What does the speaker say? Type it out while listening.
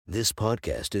This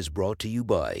podcast is brought to you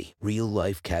by Real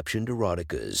Life Captioned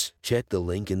Eroticas. Check the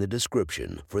link in the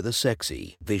description for the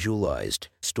sexy, visualized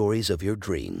stories of your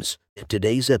dreams.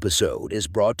 Today's episode is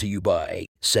brought to you by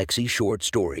Sexy Short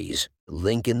Stories.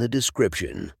 Link in the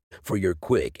description for your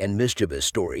quick and mischievous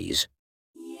stories.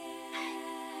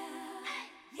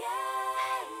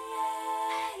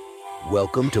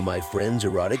 Welcome to my friend's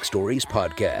Erotic Stories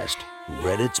podcast,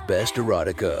 Reddit's Best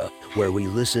Erotica, where we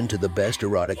listen to the best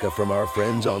erotica from our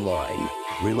friends online.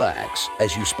 Relax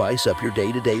as you spice up your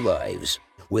day-to-day lives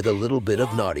with a little bit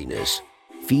of naughtiness.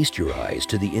 Feast your eyes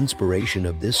to the inspiration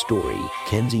of this story,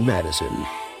 Kenzie Madison.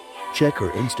 Check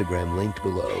her Instagram linked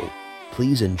below.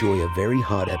 Please enjoy a very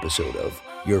hot episode of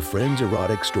Your Friend's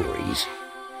Erotic Stories.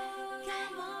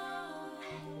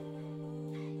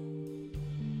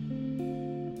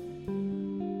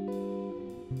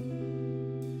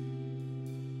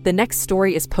 The next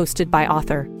story is posted by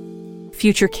author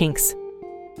Future Kinks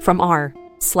from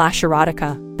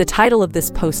r/erotica. The title of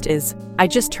this post is, I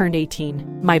just turned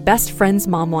 18. My best friend's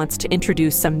mom wants to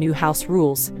introduce some new house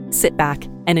rules. Sit back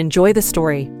and enjoy the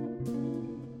story.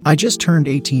 I just turned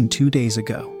 18 2 days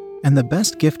ago, and the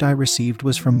best gift I received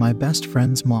was from my best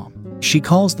friend's mom. She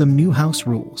calls them new house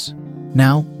rules.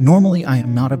 Now, normally I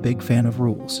am not a big fan of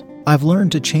rules. I've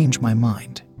learned to change my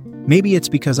mind. Maybe it's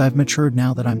because I've matured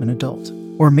now that I'm an adult.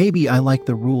 Or maybe I like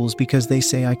the rules because they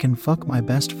say I can fuck my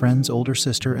best friend's older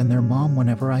sister and their mom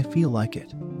whenever I feel like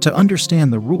it. To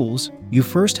understand the rules, you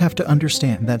first have to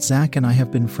understand that Zach and I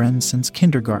have been friends since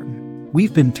kindergarten.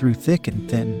 We've been through thick and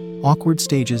thin, awkward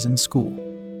stages in school.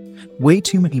 Way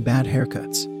too many bad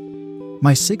haircuts.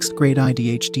 My 6th grade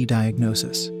ADHD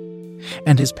diagnosis.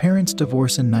 And his parents'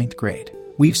 divorce in 9th grade.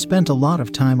 We've spent a lot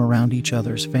of time around each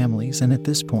other's families, and at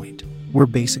this point, we're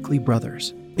basically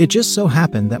brothers. It just so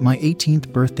happened that my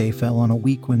 18th birthday fell on a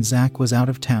week when Zach was out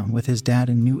of town with his dad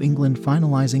in New England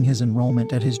finalizing his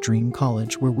enrollment at his dream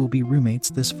college where we'll be roommates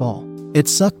this fall. It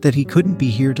sucked that he couldn't be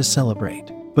here to celebrate,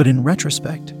 but in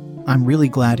retrospect, I'm really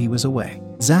glad he was away.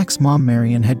 Zach's mom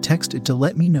Marion had texted to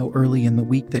let me know early in the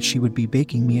week that she would be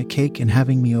baking me a cake and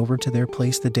having me over to their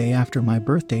place the day after my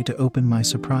birthday to open my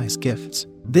surprise gifts.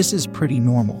 This is pretty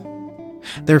normal.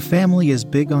 Their family is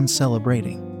big on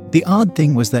celebrating. The odd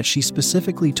thing was that she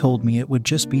specifically told me it would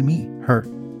just be me, her,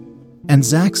 and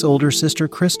Zach's older sister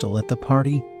Crystal at the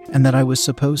party, and that I was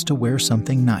supposed to wear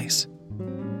something nice.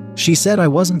 She said I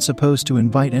wasn't supposed to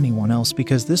invite anyone else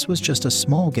because this was just a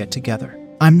small get-together.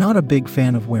 I'm not a big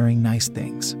fan of wearing nice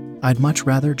things. I'd much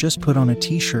rather just put on a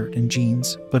t-shirt and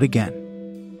jeans, but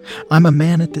again, I'm a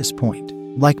man at this point.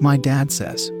 Like my dad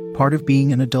says, part of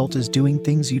being an adult is doing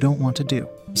things you don't want to do.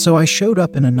 So I showed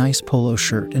up in a nice polo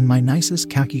shirt and my nicest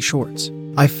khaki shorts.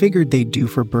 I figured they'd do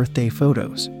for birthday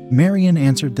photos. Marion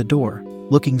answered the door,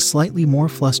 looking slightly more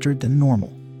flustered than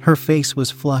normal. Her face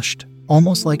was flushed,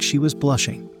 almost like she was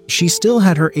blushing. She still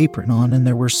had her apron on and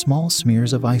there were small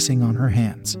smears of icing on her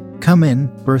hands. "Come in,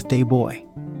 birthday boy,"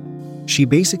 she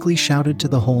basically shouted to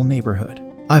the whole neighborhood.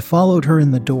 I followed her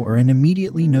in the door and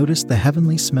immediately noticed the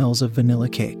heavenly smells of vanilla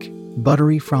cake,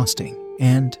 buttery frosting,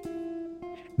 and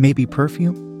maybe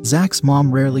perfume? Zach's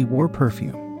mom rarely wore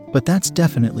perfume, but that's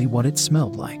definitely what it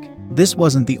smelled like. This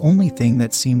wasn't the only thing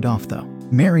that seemed off though.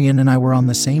 Marion and I were on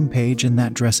the same page in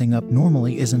that dressing up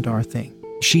normally isn't our thing.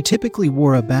 She typically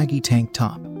wore a baggy tank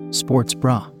top, sports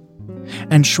bra,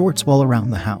 and shorts while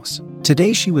around the house.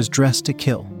 Today she was dressed to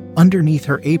kill. Underneath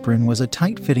her apron was a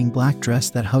tight-fitting black dress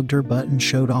that hugged her butt and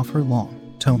showed off her long,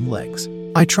 toned legs.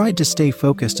 I tried to stay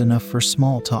focused enough for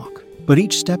small talk, but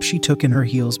each step she took in her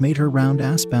heels made her round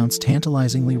ass bounce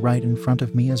tantalizingly right in front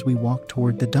of me as we walked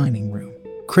toward the dining room.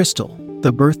 "Crystal,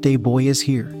 the birthday boy is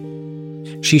here,"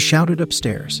 she shouted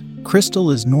upstairs. Crystal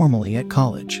is normally at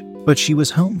college, but she was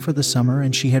home for the summer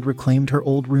and she had reclaimed her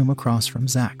old room across from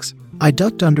Zach's. I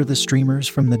ducked under the streamers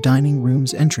from the dining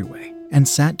room's entryway and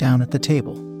sat down at the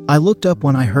table. I looked up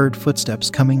when I heard footsteps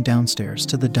coming downstairs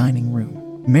to the dining room.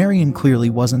 Marion clearly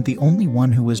wasn't the only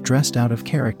one who was dressed out of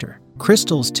character.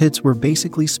 Crystal's tits were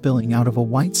basically spilling out of a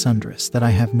white sundress that I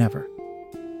have never,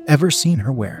 ever seen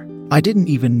her wear. I didn't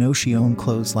even know she owned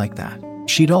clothes like that.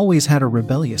 She'd always had a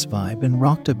rebellious vibe and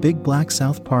rocked a big black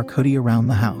South Park hoodie around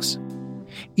the house,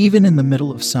 even in the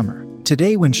middle of summer.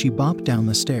 Today when she bopped down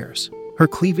the stairs, her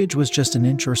cleavage was just an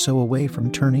inch or so away from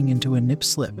turning into a nip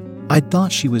slip. I'd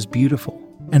thought she was beautiful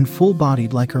and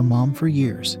full-bodied like her mom for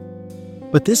years,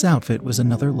 but this outfit was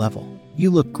another level. "You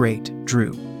look great,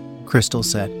 Drew," Crystal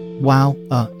said. "Wow,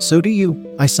 so do you,"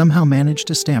 I somehow managed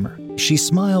to stammer. She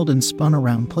smiled and spun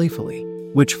around playfully,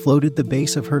 which floated the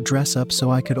base of her dress up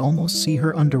so I could almost see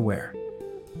her underwear.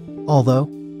 Although,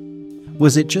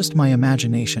 was it just my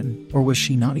imagination, or was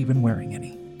she not even wearing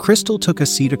any? Crystal took a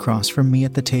seat across from me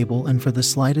at the table, and for the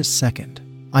slightest second,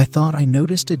 I thought I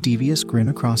noticed a devious grin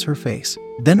across her face.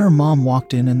 Then her mom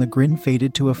walked in and the grin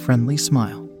faded to a friendly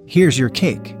smile. "Here's your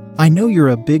cake. I know you're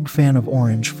a big fan of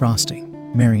orange frosting,"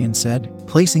 Marion said,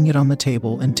 placing it on the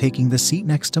table and taking the seat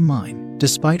next to mine,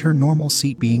 despite her normal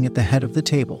seat being at the head of the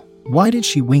table. Why did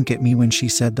she wink at me when she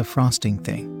said the frosting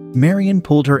thing? Marion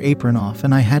pulled her apron off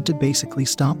and I had to basically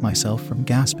stop myself from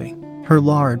gasping. Her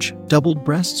large, doubled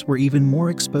breasts were even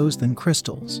more exposed than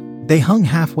Crystal's. They hung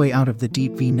halfway out of the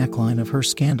deep V neckline of her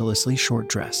scandalously short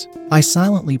dress. I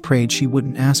silently prayed she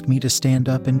wouldn't ask me to stand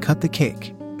up and cut the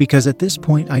cake, because at this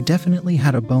point I definitely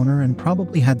had a boner and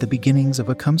probably had the beginnings of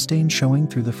a cum stain showing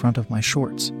through the front of my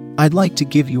shorts. "I'd like to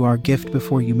give you our gift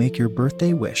before you make your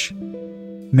birthday wish,"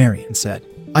 Marion said.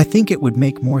 "I think it would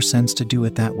make more sense to do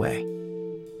it that way."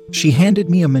 She handed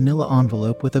me a manila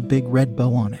envelope with a big red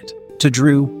bow on it. To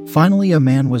Drew, finally a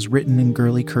man was written in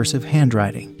girly cursive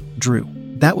handwriting. Drew.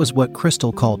 That was what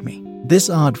Crystal called me. This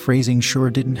odd phrasing sure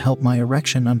didn't help my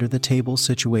erection under the table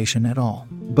situation at all.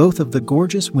 Both of the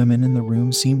gorgeous women in the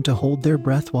room seemed to hold their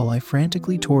breath while I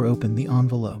frantically tore open the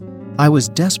envelope. I was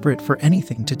desperate for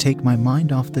anything to take my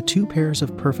mind off the two pairs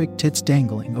of perfect tits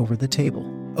dangling over the table.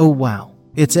 "Oh wow,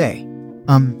 it's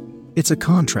a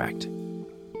contract,"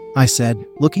 I said,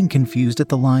 looking confused at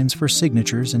the lines for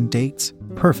signatures and dates.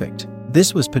 Perfect.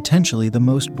 This was potentially the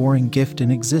most boring gift in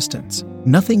existence.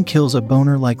 Nothing kills a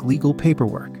boner like legal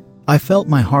paperwork. I felt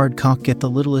my hard cock get the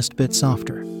littlest bit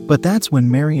softer, but that's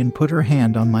when Marion put her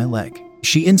hand on my leg.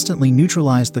 She instantly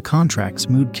neutralized the contract's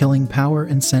mood-killing power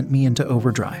and sent me into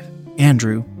overdrive.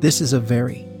 "Andrew, this is a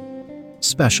very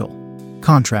special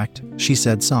contract," she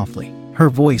said softly. Her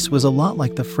voice was a lot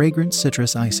like the fragrant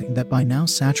citrus icing that by now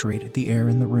saturated the air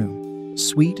in the room.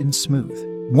 Sweet and smooth.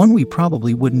 One we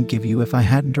probably wouldn't give you if I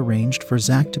hadn't arranged for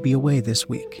Zach to be away this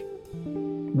week.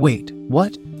 "Wait,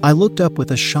 what?" I looked up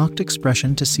with a shocked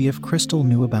expression to see if Crystal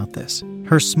knew about this.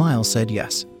 Her smile said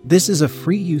yes. "This is a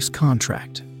free-use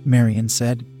contract," Marion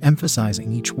said,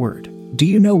 emphasizing each word. "Do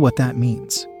you know what that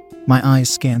means?" My eyes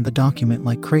scanned the document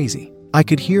like crazy. I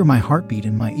could hear my heartbeat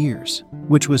in my ears,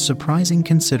 which was surprising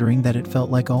considering that it felt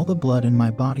like all the blood in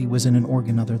my body was in an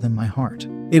organ other than my heart.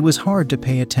 It was hard to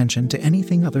pay attention to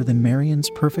anything other than Marion's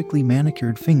perfectly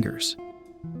manicured fingers,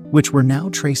 which were now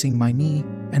tracing my knee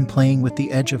and playing with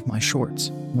the edge of my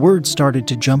shorts. Words started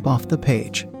to jump off the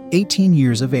page. 18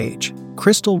 years of age,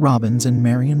 Crystal Robbins and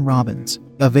Marion Robbins,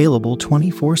 available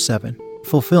 24/7,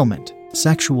 fulfillment,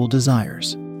 sexual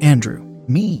desires. Andrew.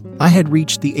 Me. I had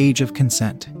reached the age of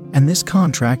consent, and this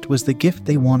contract was the gift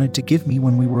they wanted to give me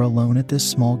when we were alone at this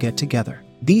small get-together.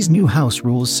 "These new house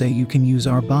rules say you can use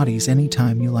our bodies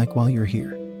anytime you like while you're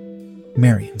here,"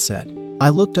 Marion said. I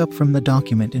looked up from the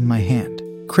document in my hand.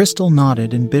 Crystal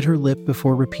nodded and bit her lip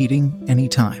before repeating,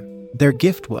 "Anytime." Their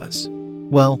gift was,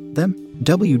 well, them.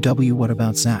 What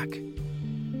about Zach?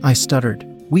 I stuttered.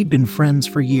 We'd been friends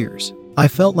for years. I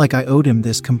felt like I owed him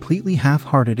this completely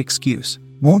half-hearted excuse.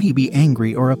 Won't he be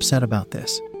angry or upset about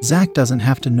this? "Zach doesn't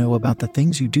have to know about the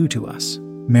things you do to us,"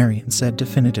 Marion said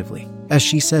definitively. As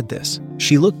she said this,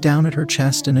 she looked down at her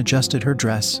chest and adjusted her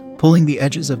dress, pulling the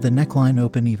edges of the neckline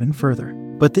open even further.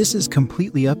 "But this is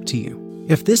completely up to you.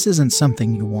 If this isn't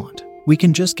something you want, we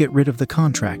can just get rid of the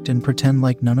contract and pretend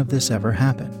like none of this ever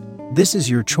happened. This is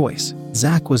your choice.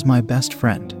 Zach was my best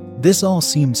friend." This all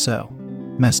seemed so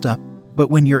messed up.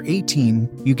 But when you're 18,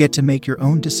 you get to make your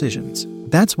own decisions.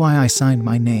 That's why I signed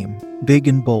my name, big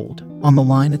and bold, on the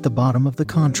line at the bottom of the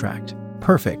contract.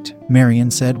 "Perfect,"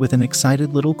 Marion said with an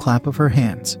excited little clap of her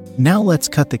hands. "Now let's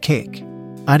cut the cake."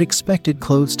 I'd expected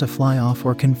clothes to fly off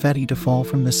or confetti to fall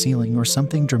from the ceiling or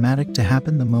something dramatic to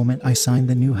happen the moment I signed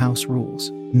the new house rules.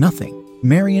 Nothing.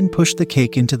 Marion pushed the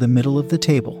cake into the middle of the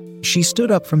table. She stood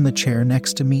up from the chair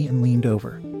next to me and leaned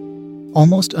over,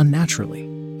 almost unnaturally,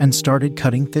 and started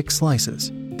cutting thick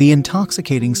slices. The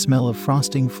intoxicating smell of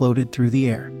frosting floated through the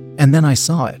air. And then I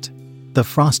saw it. The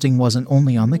frosting wasn't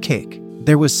only on the cake.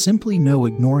 There was simply no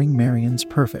ignoring Marion's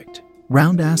perfect,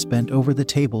 round ass bent over the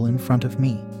table in front of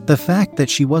me. The fact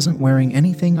that she wasn't wearing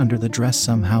anything under the dress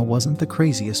somehow wasn't the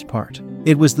craziest part.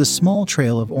 It was the small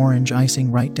trail of orange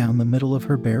icing right down the middle of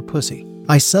her bare pussy.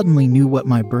 I suddenly knew what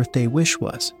my birthday wish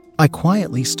was. I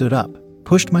quietly stood up,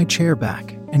 pushed my chair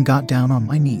back, and got down on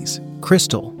my knees.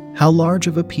 "Crystal, how large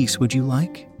of a piece would you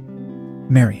like?"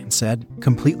 Marion said,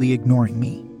 completely ignoring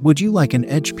me. "Would you like an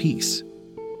edge piece?"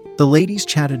 The ladies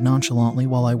chatted nonchalantly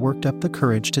while I worked up the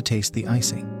courage to taste the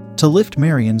icing, to lift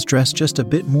Marion's dress just a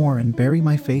bit more and bury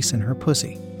my face in her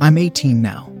pussy. I'm 18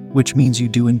 now, which means you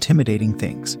do intimidating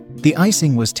things. The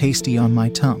icing was tasty on my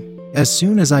tongue. As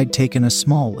soon as I'd taken a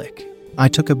small lick, I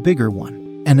took a bigger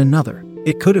one, and another.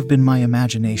 It could have been my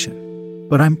imagination,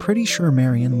 but I'm pretty sure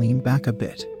Marion leaned back a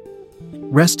bit,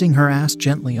 resting her ass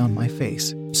gently on my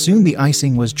face. Soon the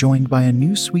icing was joined by a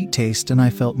new sweet taste and I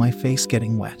felt my face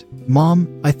getting wet. "Mom,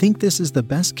 I think this is the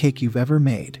best cake you've ever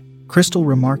made," Crystal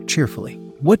remarked cheerfully.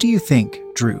 "What do you think,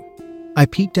 Drew?" I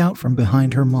peeked out from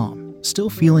behind her mom, still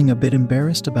feeling a bit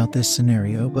embarrassed about this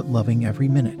scenario but loving every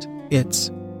minute. It's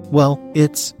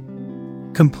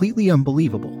completely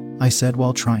unbelievable," I said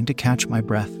while trying to catch my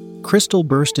breath. Crystal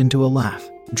burst into a laugh.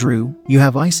 "Drew, you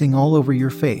have icing all over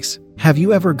your face. Have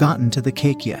you ever gotten to the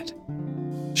cake yet?"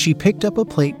 She picked up a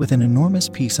plate with an enormous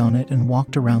piece on it and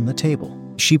walked around the table.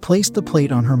 She placed the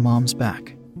plate on her mom's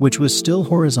back, which was still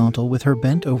horizontal with her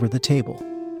bent over the table,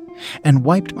 and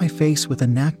wiped my face with a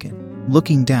napkin.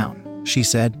 Looking down, she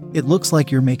said, "It looks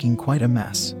like you're making quite a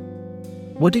mess."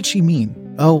 What did she mean?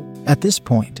 Oh, at this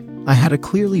point, I had a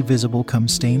clearly visible cum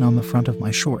stain on the front of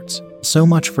my shorts. So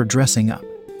much for dressing up.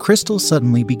 Crystal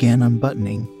suddenly began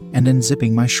unbuttoning and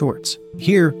unzipping my shorts.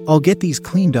 "Here, I'll get these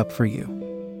cleaned up for you."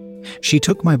 She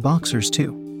took my boxers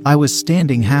too. I was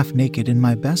standing half naked in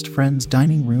my best friend's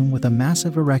dining room with a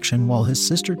massive erection while his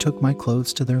sister took my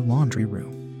clothes to their laundry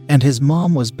room, and his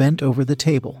mom was bent over the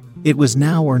table. It was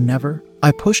now or never.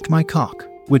 I pushed my cock,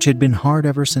 which had been hard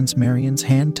ever since Marion's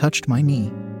hand touched my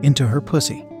knee, into her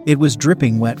pussy. It was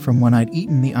dripping wet from when I'd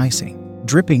eaten the icing,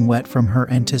 dripping wet from her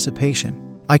anticipation.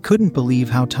 I couldn't believe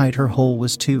how tight her hole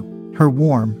was too. Her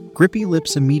warm, grippy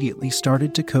lips immediately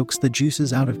started to coax the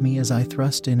juices out of me as I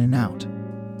thrust in and out.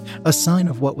 A sign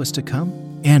of what was to come?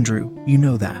 "Andrew, you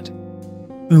know that."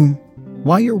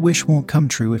 Why your wish won't come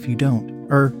true if you don't.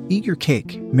 Eat your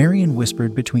cake," Marion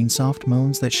whispered between soft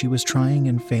moans that she was trying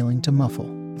and failing to muffle.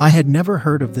 I had never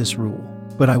heard of this rule,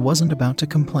 but I wasn't about to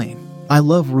complain. I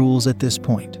love rules at this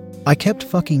point. I kept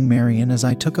fucking Marion as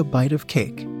I took a bite of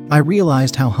cake. I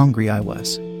realized how hungry I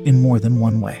was, in more than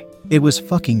one way. It was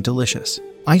fucking delicious.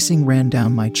 Icing ran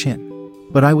down my chin,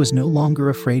 but I was no longer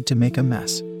afraid to make a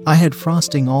mess. I had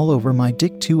frosting all over my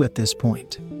dick too at this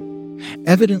point.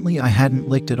 Evidently I hadn't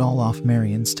licked it all off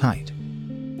Marion's tight,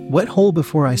 wet hole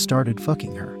before I started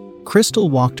fucking her. Crystal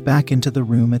walked back into the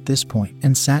room at this point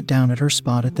and sat down at her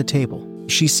spot at the table.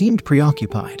 She seemed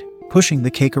preoccupied, pushing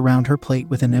the cake around her plate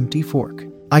with an empty fork.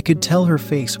 I could tell her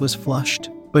face was flushed,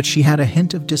 but she had a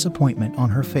hint of disappointment on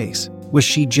her face. Was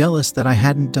she jealous that I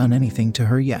hadn't done anything to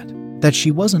her yet? That she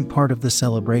wasn't part of the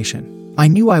celebration? I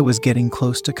knew I was getting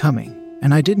close to coming,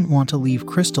 and I didn't want to leave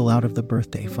Crystal out of the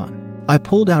birthday fun. I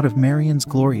pulled out of Marion's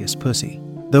glorious pussy,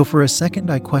 though for a second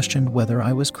I questioned whether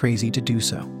I was crazy to do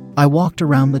so. I walked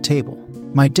around the table,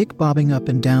 my dick bobbing up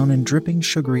and down and dripping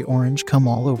sugary orange cum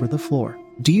all over the floor.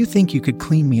 "Do you think you could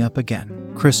clean me up again,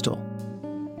 Crystal?"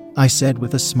 I said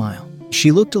with a smile.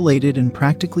 She looked elated and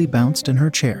practically bounced in her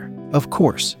chair. "Of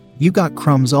course, you got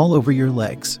crumbs all over your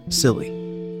legs, silly."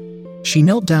 She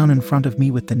knelt down in front of me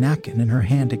with the napkin in her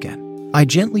hand again. I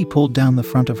gently pulled down the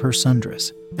front of her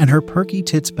sundress, and her perky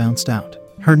tits bounced out.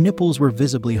 Her nipples were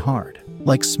visibly hard,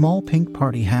 like small pink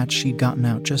party hats she'd gotten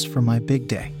out just for my big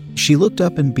day. She looked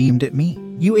up and beamed at me.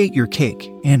 "You ate your cake,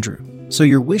 Andrew, so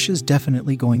your wish is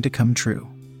definitely going to come true,"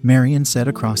 Marion said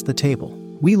across the table.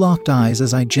 We locked eyes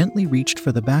as I gently reached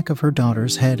for the back of her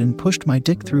daughter's head and pushed my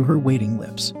dick through her waiting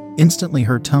lips. Instantly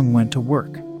her tongue went to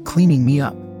work, cleaning me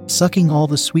up, sucking all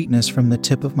the sweetness from the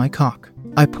tip of my cock.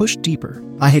 I pushed deeper.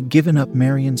 I had given up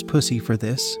Marion's pussy for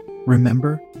this,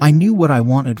 remember? I knew what I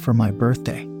wanted for my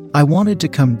birthday. I wanted to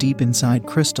come deep inside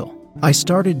Crystal. I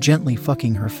started gently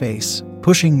fucking her face,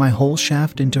 pushing my whole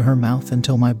shaft into her mouth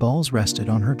until my balls rested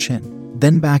on her chin.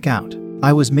 Then back out.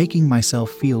 I was making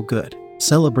myself feel good,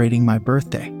 celebrating my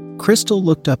birthday. Crystal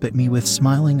looked up at me with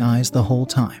smiling eyes the whole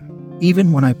time,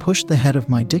 even when I pushed the head of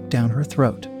my dick down her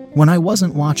throat. When I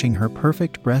wasn't watching her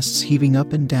perfect breasts heaving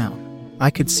up and down, I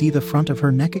could see the front of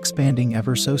her neck expanding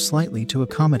ever so slightly to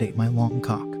accommodate my long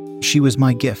cock. She was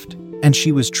my gift, and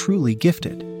she was truly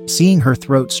gifted. Seeing her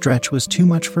throat stretch was too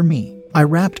much for me. I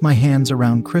wrapped my hands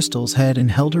around Crystal's head and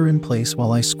held her in place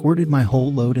while I squirted my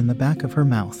whole load in the back of her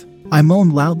mouth. I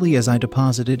moaned loudly as I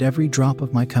deposited every drop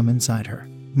of my cum inside her.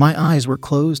 My eyes were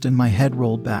closed and my head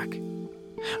rolled back.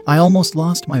 I almost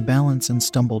lost my balance and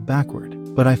stumbled backward,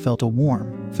 but I felt a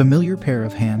warm, familiar pair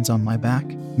of hands on my back.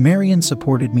 Marion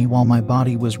supported me while my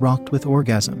body was rocked with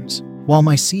orgasms, while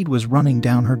my seed was running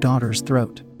down her daughter's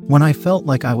throat. When I felt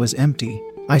like I was empty,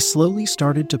 I slowly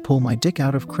started to pull my dick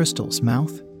out of Crystal's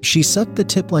mouth. She sucked the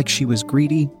tip like she was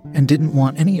greedy and didn't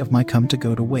want any of my cum to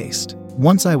go to waste.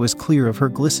 Once I was clear of her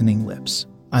glistening lips,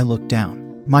 I looked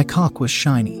down. My cock was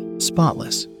shiny,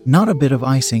 spotless. Not a bit of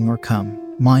icing or cum,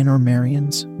 mine or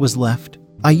Marion's, was left.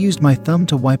 I used my thumb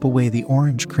to wipe away the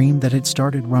orange cream that had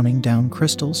started running down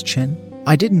Crystal's chin.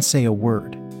 I didn't say a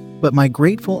word, but my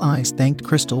grateful eyes thanked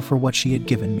Crystal for what she had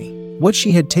given me, what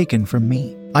she had taken from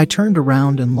me. I turned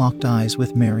around and locked eyes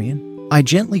with Marion. I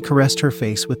gently caressed her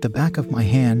face with the back of my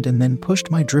hand and then pushed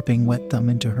my dripping wet thumb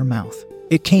into her mouth.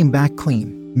 It came back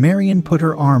clean. Marion put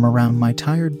her arm around my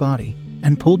tired body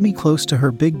and pulled me close to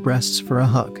her big breasts for a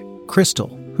hug.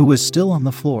 Crystal, who was still on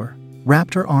the floor,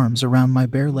 wrapped her arms around my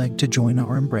bare leg to join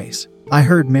our embrace. I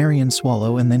heard Marion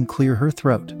swallow and then clear her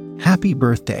throat. "Happy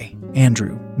birthday,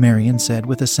 Andrew," Marion said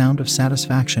with a sound of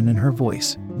satisfaction in her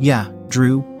voice. "Yeah,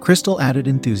 Drew," Crystal added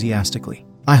enthusiastically.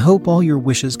 "I hope all your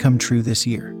wishes come true this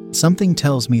year. Something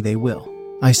tells me they will,"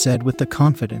 I said with the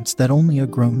confidence that only a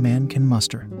grown man can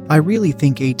muster. I really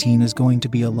think 18 is going to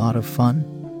be a lot of fun.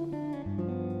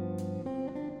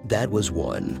 That was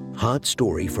one hot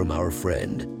story from our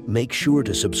friend. Make sure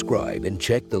to subscribe and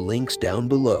check the links down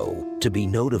below to be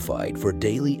notified for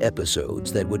daily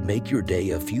episodes that would make your day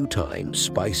a few times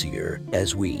spicier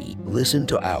as we listen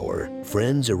to our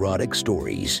friends' erotic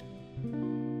stories.